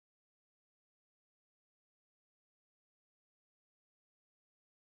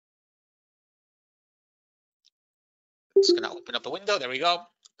Just gonna open up the window. There we go.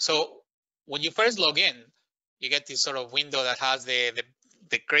 So when you first log in, you get this sort of window that has the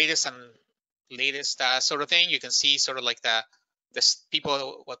greatest and latest sort of thing. You can see sort of like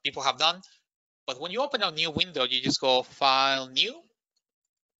what people have done. But when you open a new window, you just go File, New.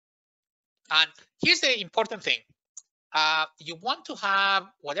 And here's the important thing. You want to have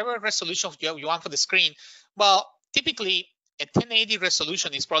whatever resolution you want for the screen. Well, typically a 1080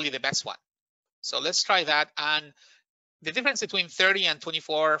 resolution is probably the best one. So let's try that. And the difference between 30 and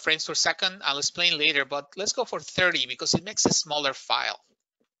 24 frames per second, I'll explain later, but let's go for 30 because it makes a smaller file.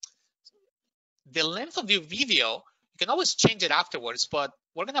 The length of your video, you can always change it afterwards, but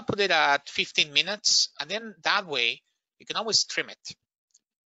we're gonna put it at 15 minutes, and then that way you can always trim it.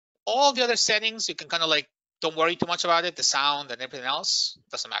 All the other settings, you can kind of like, don't worry too much about it, the sound and everything else,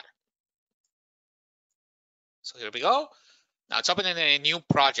 doesn't matter. So here we go. Now it's opening a new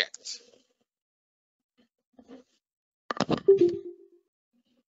project.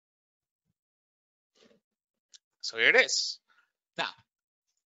 So here it is. Now,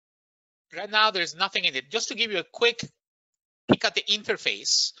 right now there's nothing in it. Just to give you a quick peek at the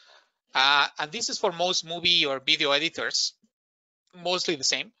interface, and this is for most movie or video editors, mostly the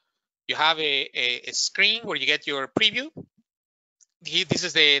same. You have a screen where you get your preview. This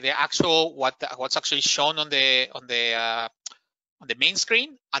is the actual what's actually shown on the main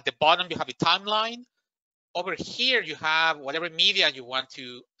screen. At the bottom you have a timeline. Over here you have whatever media you want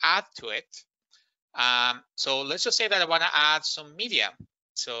to add to it. So let's just say that I want to add some media.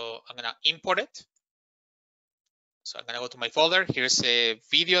 So I'm going to import it. So I'm going to go to my folder. Here's a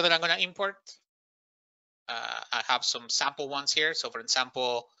video that I'm going to import. I have some sample ones here. So for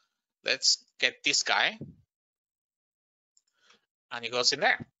example, let's get this guy. And it goes in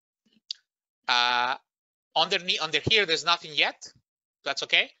there. Under here, there's nothing yet. That's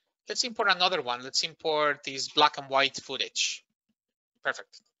okay. Let's import another one. Let's import this black and white footage.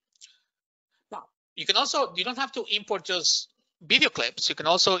 Perfect. Now, you don't have to import just video clips. You can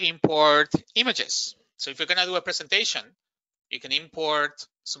also import images. So if you're gonna do a presentation, you can import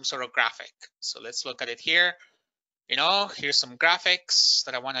some sort of graphic. So let's look at it here. Here's some graphics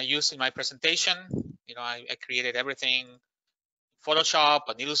that I wanna use in my presentation. I created everything, Photoshop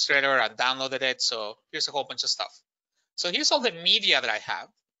and Illustrator, and downloaded it. So here's a whole bunch of stuff. So here's all the media that I have.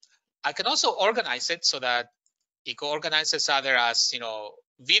 I can also organize it so that it organizes either as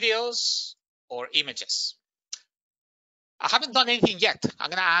videos or images. I haven't done anything yet. I'm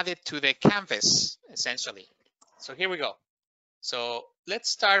gonna add it to the canvas essentially. So here we go. So let's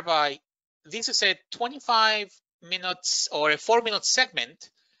start by, this is a 25 minutes or a 4-minute segment.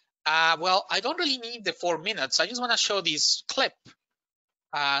 Well, I don't really need the 4 minutes. I just want to show this clip.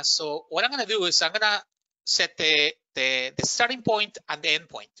 So what I'm going to do is I'm going to set the starting point and the end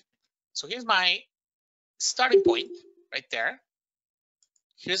point. So here's my starting point right there.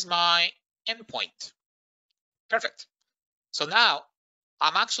 Here's my end point. Perfect. So now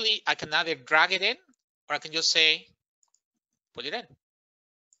I can either drag it in, or I can just say, put it in.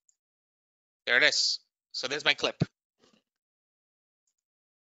 There it is. So there's my clip.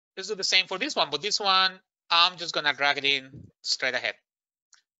 Let's do the same for this one, but this one, I'm just gonna drag it in straight ahead.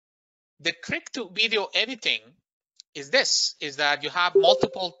 The trick to video editing is that you have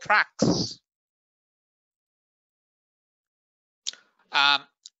multiple tracks.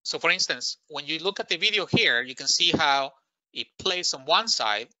 So for instance, when you look at the video here, you can see how it plays on one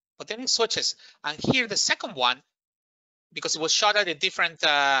side, but then it switches. And here, the second one, because it was shot at a different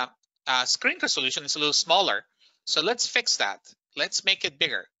screen resolution, it's a little smaller. So let's fix that. Let's make it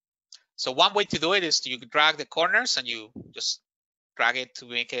bigger. So one way to do it is you drag the corners and you just drag it to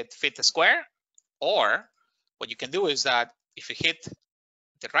make it fit the square. Or what you can do is that if you hit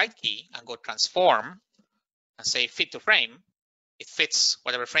the right key and go transform and say fit to frame, it fits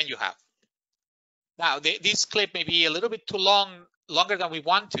whatever frame you have. Now, this clip may be a little bit too longer than we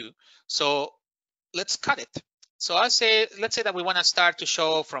want to. So let's cut it. So let's say that we want to start to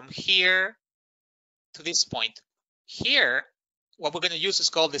show from here to this point. Here, what we're going to use is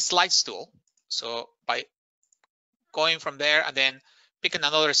called the slice tool. So by going from there and then picking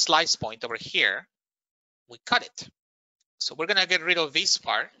another slice point over here, we cut it. So we're going to get rid of this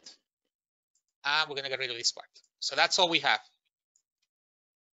part, and we're going to get rid of this part. So that's all we have.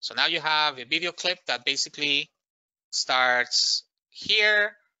 So now you have a video clip that basically starts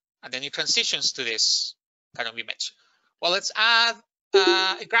here, and then it transitions to this kind of image. Well, let's add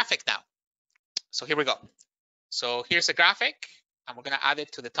a graphic now. So here we go. So here's a graphic, and we're going to add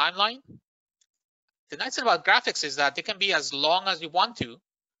it to the timeline. The nice thing about graphics is that they can be as long as you want to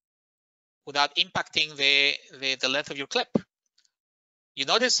without impacting the length of your clip. You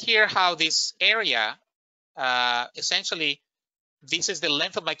notice here how this area essentially, this is the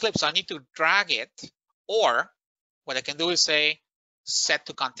length of my clip. So I need to drag it, or what I can do is say set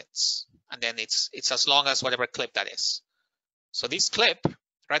to contents, and then it's as long as whatever clip that is. So this clip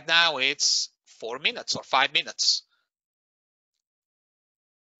right now it's 4 minutes or 5 minutes.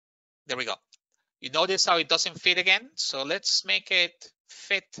 There we go. You notice how it doesn't fit again? So let's make it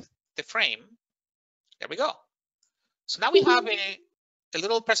fit the frame. There we go. So now we have a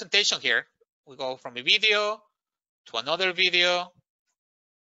little presentation here. We go from a video to another video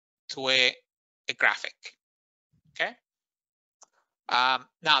to a graphic. Okay.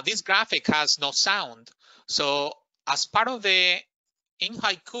 Now this graphic has no sound. So as part of the in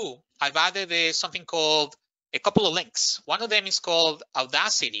Haiku, I've added something called a couple of links. One of them is called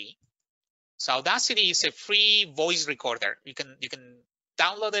Audacity. So Audacity is a free voice recorder. You can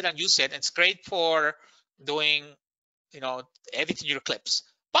download it and use it. It's great for doing, editing your clips.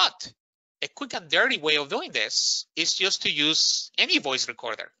 But a quick and dirty way of doing this is just to use any voice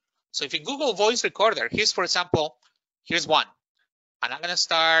recorder. So if you Google voice recorder, here's, for example, here's one. And I'm going to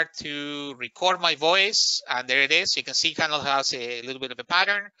start to record my voice. And there it is. You can see kind of has a little bit of a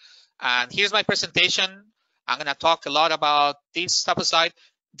pattern. And here's my presentation. I'm going to talk a lot about this stuff aside.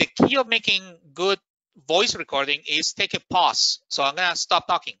 The key of making good voice recording is take a pause. So I'm going to stop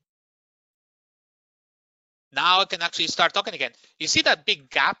talking. Now I can actually start talking again. You see that big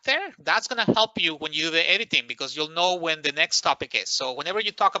gap there? That's going to help you when you do the editing because you'll know when the next topic is. So whenever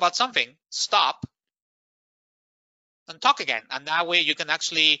you talk about something, stop and talk again. And that way you can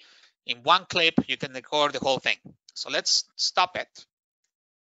actually, in one clip, you can record the whole thing. So let's stop it.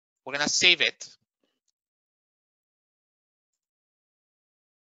 We're going to save it.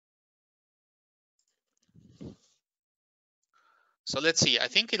 So let's see, I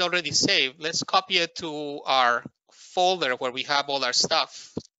think it already saved. Let's copy it to our folder where we have all our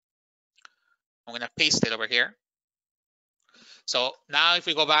stuff. I'm going to paste it over here. So now if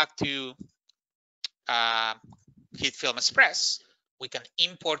we go back to HITFILM Express, we can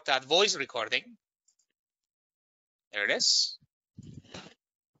import that voice recording. There it is.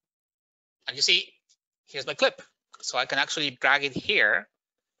 And you see, here's my clip. So I can actually drag it here.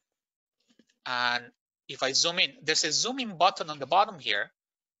 And if I zoom in, there's a zoom in button on the bottom here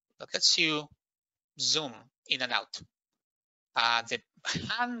that lets you zoom in and out. The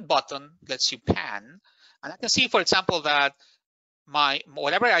pan button lets you pan. And I can see, for example, that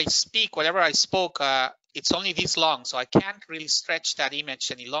whatever I speak, whatever I spoke, it's only this long. So I can't really stretch that image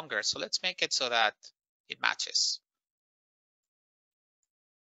any longer. So let's make it so that it matches.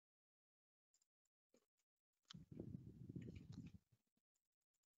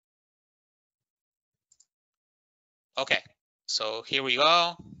 Okay, so here we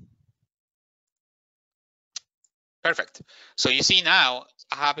go. Perfect. So you see now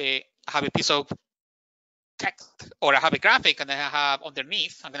I have a piece of text, or I have a graphic, and I have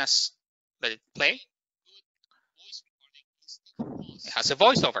underneath. I'm gonna let it play. It has a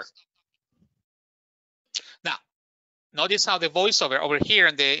voiceover. Now, notice how the voiceover over here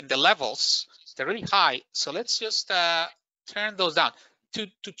in the levels, they're really high. So let's just turn those down.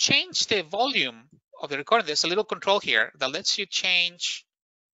 To change the volume of the recording, there's a little control here that lets you change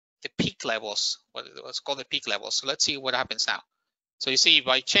the peak levels, what's called the peak levels. So let's see what happens now. So you see,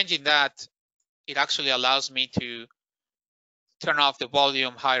 by changing that, it actually allows me to turn off the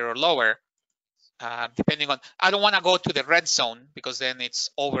volume higher or lower, depending on. I don't want to go to the red zone because then it's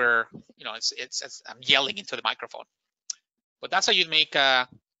over. It's I'm yelling into the microphone. But that's how you make a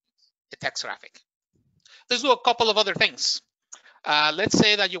text graphic. Let's do a couple of other things. Let's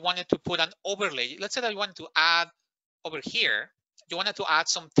say that you wanted to put an overlay. Let's say that you wanted to add over here, you wanted to add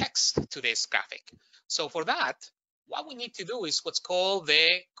some text to this graphic. So for that, what we need to do is what's called the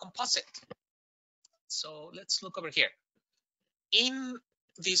composite. So let's look over here. In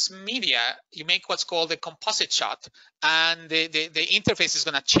this media, you make what's called the composite shot, and the interface is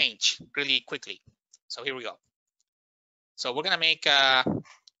going to change really quickly. So here we go. So we're going to make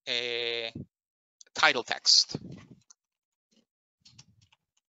a title text.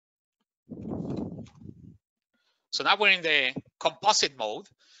 So now we're in the composite mode.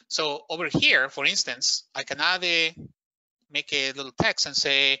 So over here, for instance, I can make a little text and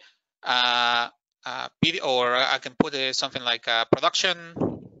say video, or I can put something like production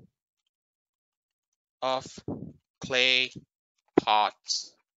of clay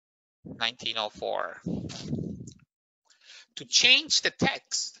pots 1904. To change the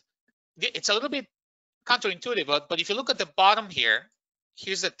text, it's a little bit counterintuitive, but if you look at the bottom here,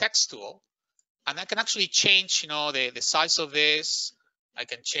 here's the text tool. And I can actually change, the size of this. I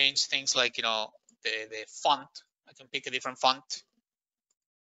can change things like, the font. I can pick a different font.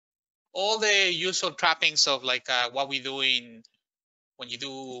 all the usual trappings of like what we do when you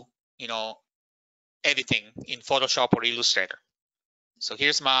do, editing in Photoshop or Illustrator. So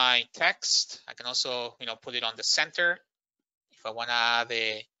here's my text. I can also, put it on the center. If I want to add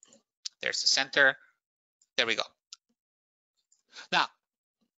there's the center. There we go. Now,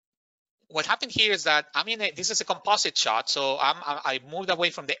 what happened here is that this is a composite shot. So I moved away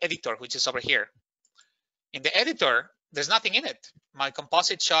from the editor, which is over here. In the editor, there's nothing in it. My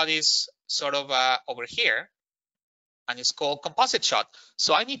composite shot is sort of over here, and it's called composite shot.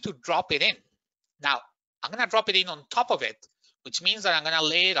 So I need to drop it in. Now, I'm going to drop it in on top of it, which means that I'm going to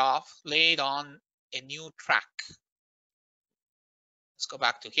lay it on a new track. Let's go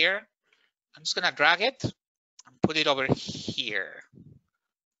back to here. I'm just going to drag it and put it over here.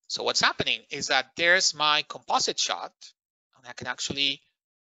 So what's happening is that there's my composite shot, and I can actually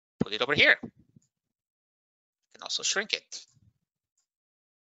put it over here. I can also shrink it.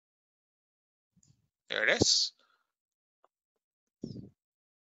 There it is.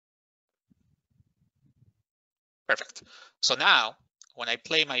 Perfect. So now, when I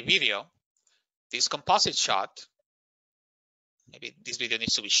play my video, this composite shot, maybe this video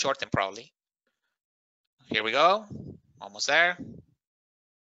needs to be shortened probably. Here we go, almost there.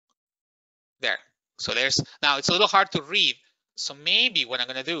 There. So now it's a little hard to read. So maybe what I'm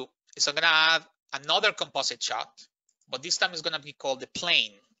gonna do is I'm gonna add another composite shot, but this time it's gonna be called the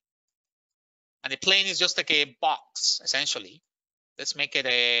plane. And the plane is just like a box, essentially. Let's make it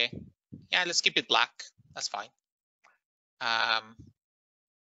let's keep it black. That's fine.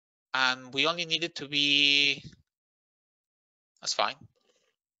 And we only need it to be, that's fine.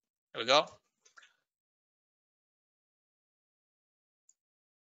 There we go.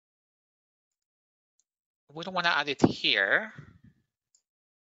 We don't want to add it here.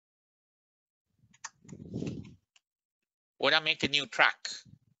 We're gonna make a new track.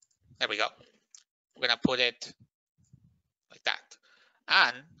 There we go. We're gonna put it like that.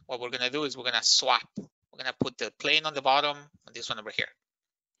 And what we're gonna do is we're gonna swap. We're gonna put the plane on the bottom and this one over here.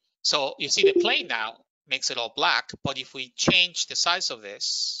 So you see the plane now makes it all black, but if we change the size of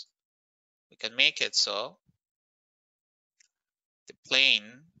this, we can make it so the plane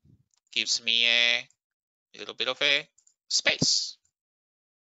gives me a little bit of a space.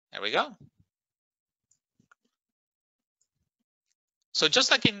 There we go. So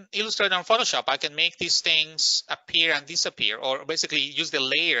just like in Illustrator and Photoshop, I can make these things appear and disappear, or basically use the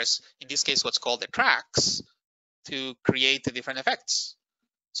layers, in this case, what's called the tracks, to create the different effects.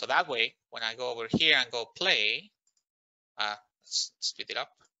 So that way, when I go over here and go play, let's speed it up.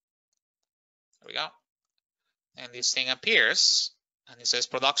 There we go. And this thing appears, and it says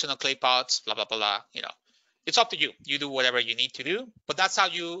production of clay pots, blah, blah, blah, blah. It's up to you. You do whatever you need to do, but that's how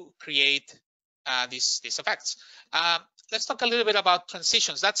you create these effects. Let's talk a little bit about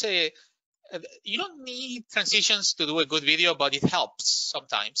transitions. You don't need transitions to do a good video, but it helps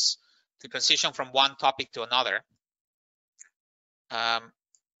sometimes to transition from one topic to another.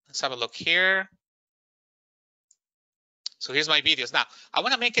 Let's have a look here. So here's my videos. Now, I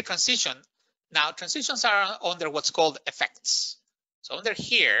want to make a transition. Now, transitions are under what's called effects. So under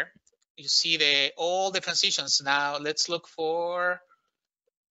here, you see all the transitions. Now, let's look for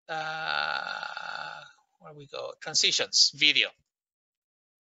where we go, transitions, video.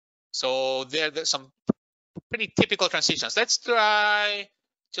 So there's some pretty typical transitions. Let's try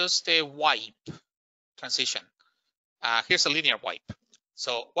just a wipe transition. Here's a linear wipe.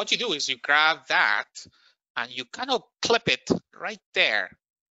 So what you do is you grab that and you kind of clip it right there.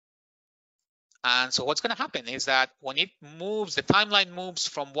 And so what's going to happen is that when it moves, the timeline moves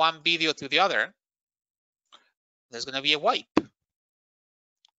from one video to the other, there's going to be a wipe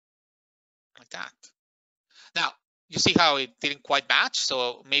like that. Now, you see how it didn't quite match,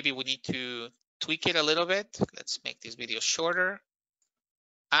 so maybe we need to tweak it a little bit. Let's make this video shorter,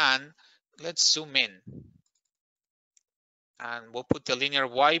 and let's zoom in. And we'll put the linear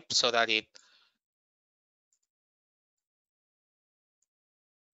wipe so that it's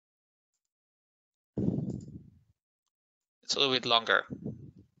a little bit longer.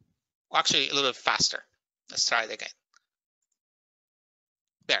 Well, actually, a little bit faster. Let's try it again.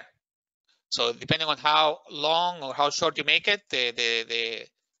 There. So depending on how long or how short you make it, the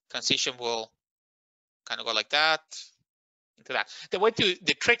transition will kind of go like that into that.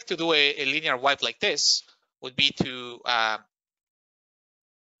 The trick to do a linear wipe like this would be to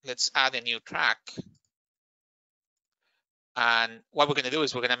let's add a new track. And what we're going to do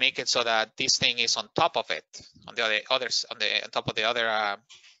is we're going to make it so that this thing is on top of it, on top of the other.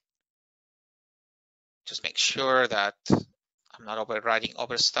 Just make sure that I'm not overriding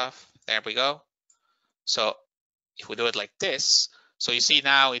over stuff. There we go. So if we do it like this, So you see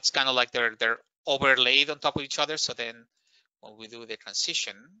now it's kind of like they're overlaid on top of each other. So then when we do the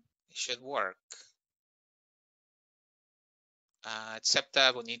transition, it should work. Except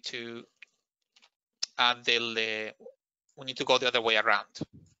that we need to add we need to go the other way around.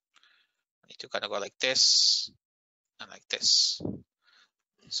 We need to kind of go like this and like this.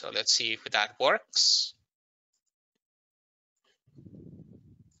 So let's see if that works.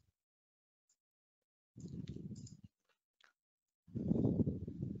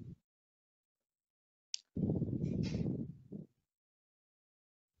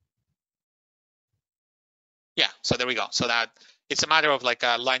 Yeah, so there we go. So that it's a matter of like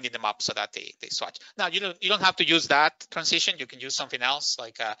lining them up so that they swatch. Now you don't have to use that transition. You can use something else.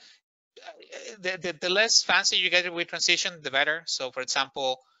 Like the less fancy you get with transition, the better. So for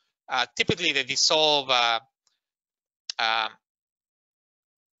example, typically they dissolve.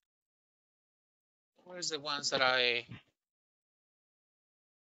 Where's the ones that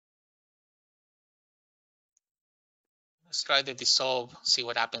let's try the dissolve. See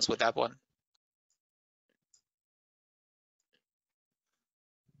what happens with that one.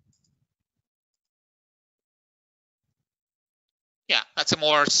 Yeah, that's a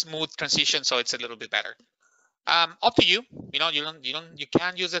more smooth transition, so it's a little bit better. Up to you. You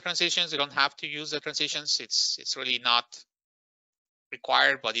can use the transitions. You don't have to use the transitions. It's really not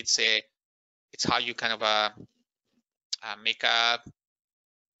required, but it's how you kind of make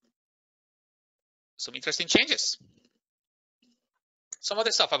some interesting changes. Some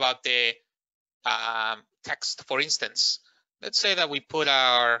other stuff about the text, for instance. Let's say that we put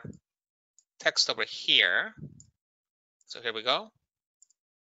our text over here. So here we go.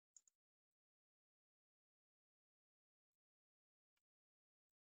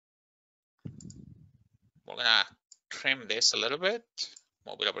 We're gonna trim this a little bit,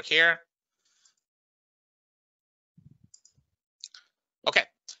 move it over here. Okay.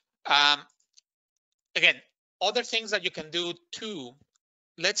 Again, other things that you can do too.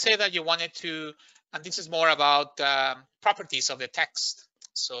 Let's say that you wanted to, and this is more about properties of the text.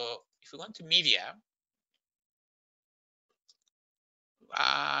 So if we go to media,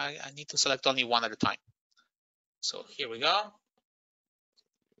 I need to select only one at a time. So here we go.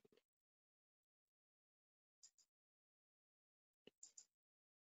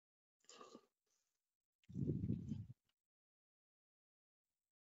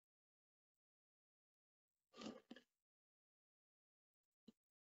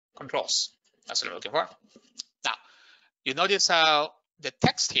 Controls. That's what I'm looking for. Now, you notice how the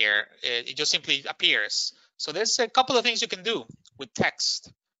text here, it just simply appears. So there's a couple of things you can do with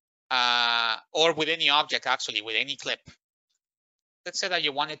text or with any object, actually, with any clip. Let's say that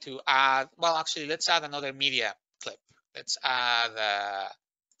you wanted to add, well, actually, let's add another media clip. Let's add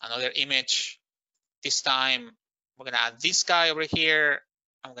another image. This time, we're going to add this guy over here.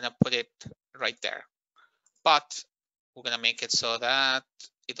 I'm going to put it right there. But we're going to make it so that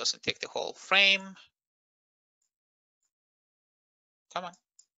it doesn't take the whole frame. Come on.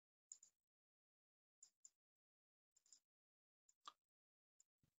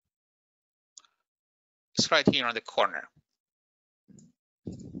 It's right here on the corner.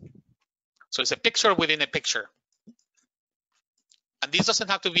 So it's a picture within a picture. And this doesn't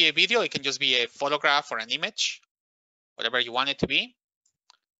have to be a video. It can just be a photograph or an image, whatever you want it to be.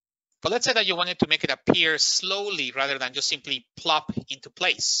 But let's say that you wanted to make it appear slowly rather than just simply plop into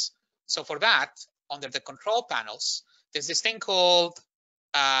place. So for that, under the control panels, there's this thing called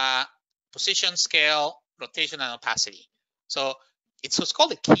position, scale, rotation, and opacity. So it's what's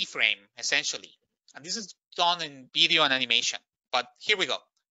called a keyframe, essentially. And this is done in video and animation. But here we go.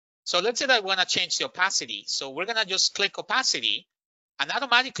 So let's say that we want to change the opacity. So we're going to just click opacity, and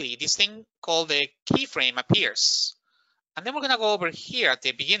automatically this thing called the keyframe appears. And then we're going to go over here at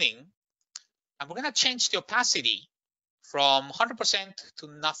the beginning, and we're going to change the opacity from 100% to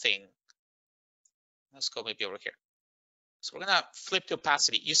nothing. Let's go maybe over here. So we're going to flip the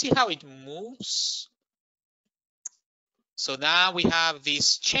opacity. You see how it moves? So now we have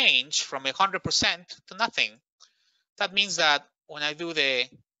this change from 100% to nothing. That means that when I do the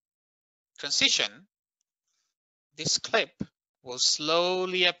transition, this clip will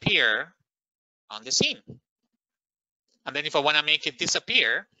slowly appear on the scene. And then if I want to make it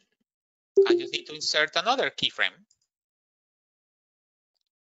disappear, I just need to insert another keyframe,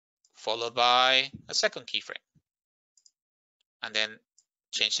 followed by a second keyframe, and then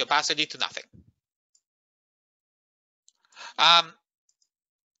change the opacity to nothing.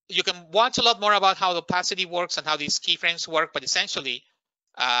 You can watch a lot more about how the opacity works and how these keyframes work, but essentially,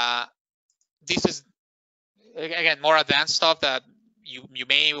 this is, again, more advanced stuff that you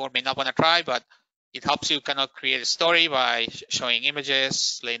may or may not want to try, but It helps you kind of create a story by showing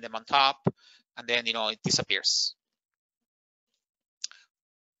images, laying them on top, and then it disappears.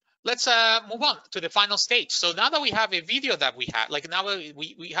 Let's move on to the final stage. So now that we have a video that we have, like now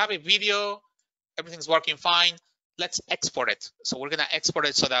we have a video, everything's working fine. Let's export it. So we're gonna export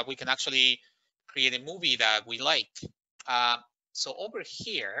it so that we can actually create a movie that we like. So over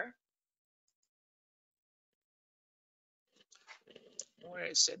here, where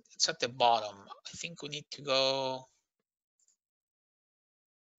is it? It's at the bottom. I think we need to go.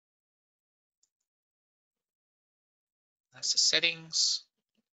 That's the settings.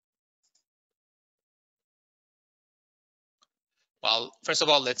 Well, first of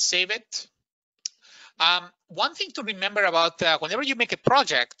all, let's save it. One thing to remember about whenever you make a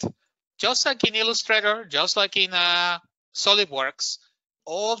project, just like in Illustrator, just like in SolidWorks,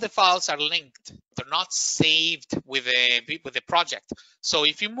 all the files are linked. They're not saved with the project. So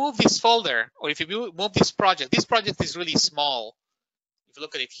if you move this folder, or if you move this project is really small. If you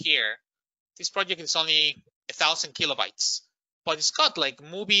look at it here, this project is only 1,000 kilobytes, but it's got like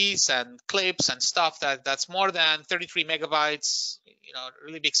movies and clips and stuff that's more than 33 megabytes,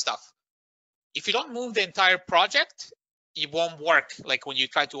 really big stuff. If you don't move the entire project, it won't work like when you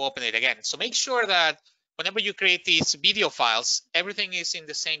try to open it again. So make sure that whenever you create these video files, everything is in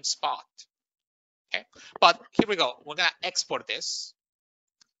the same spot. Okay, but here we go. We're gonna export this.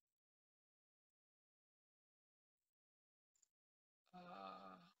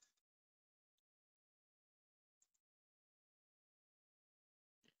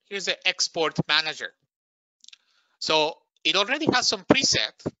 Here's the export manager. So it already has some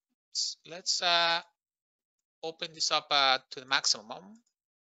presets. Let's open this up to the maximum.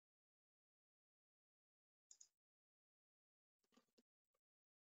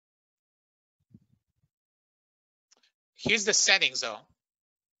 Here's the settings though.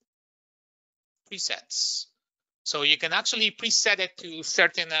 Presets. So you can actually preset it to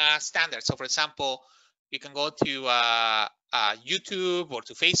certain standards. So for example, you can go to YouTube or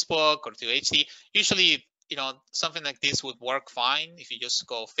to Facebook or to HD. Usually, something like this would work fine if you just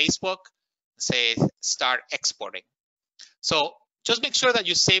go Facebook and say start exporting. So just make sure that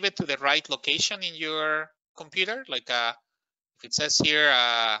you save it to the right location in your computer. Like if it says here,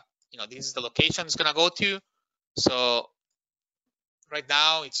 this is the location it's gonna go to. So right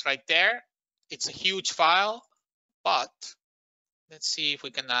now it's right there. It's a huge file, but let's see if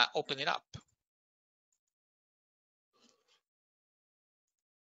we can open it up.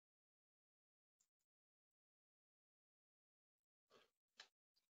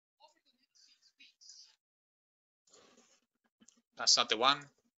 That's not the one.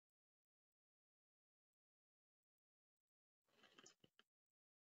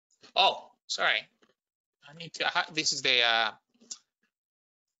 Oh, sorry. I need to, this is the,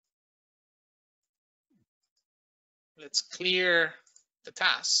 let's clear the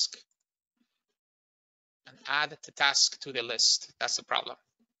task and add the task to the list. That's the problem.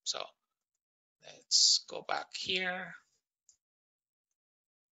 So let's go back here.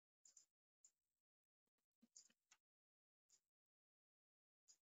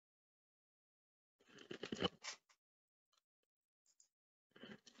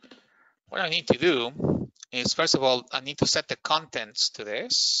 What I need to do is, first of all, I need to set the contents to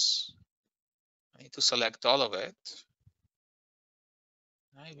this. I need to select all of it.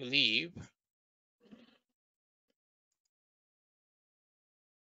 I believe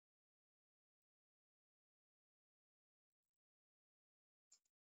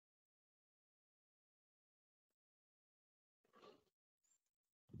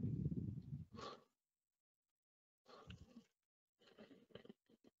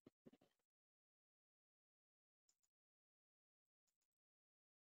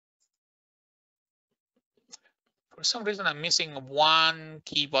for some reason I'm missing one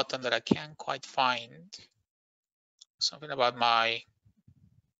key button that I can't quite find. Something about my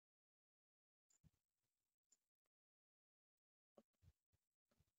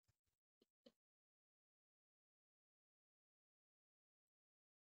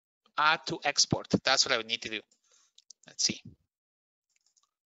add to export. That's what I would need to do. Let's see.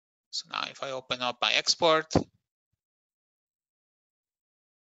 So now if I open up my export,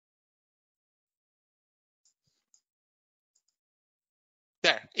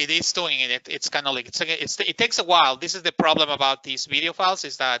 there, it is doing it. It's kind of like, it takes a while. This is the problem about these video files,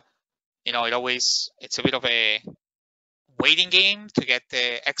 is that, it's a bit of a waiting game to get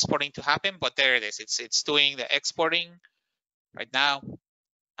the exporting to happen, but there it is. It's doing the exporting right now.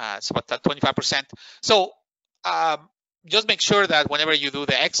 It's about 25%. So just make sure that whenever you do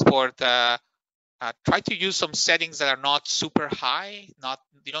the export, try to use some settings that are not super high.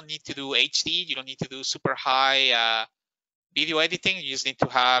 You don't need to do HD. You don't need to do super high video editing. You just need to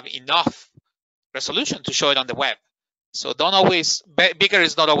have enough resolution to show it on the web. So don't always, bigger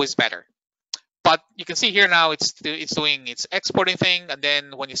is not always better. But you can see here now it's doing its exporting thing, and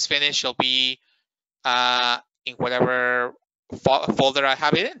then when it's finished, it'll be in whatever folder I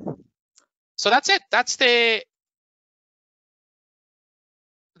have it in. So that's it. That's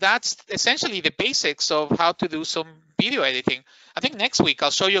essentially the basics of how to do some video editing. I think next week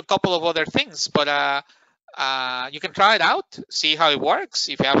I'll show you a couple of other things, but you can try it out, see how it works.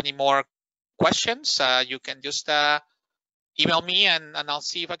 If you have any more questions, you can just email me and I'll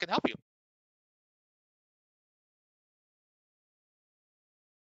see if I can help you.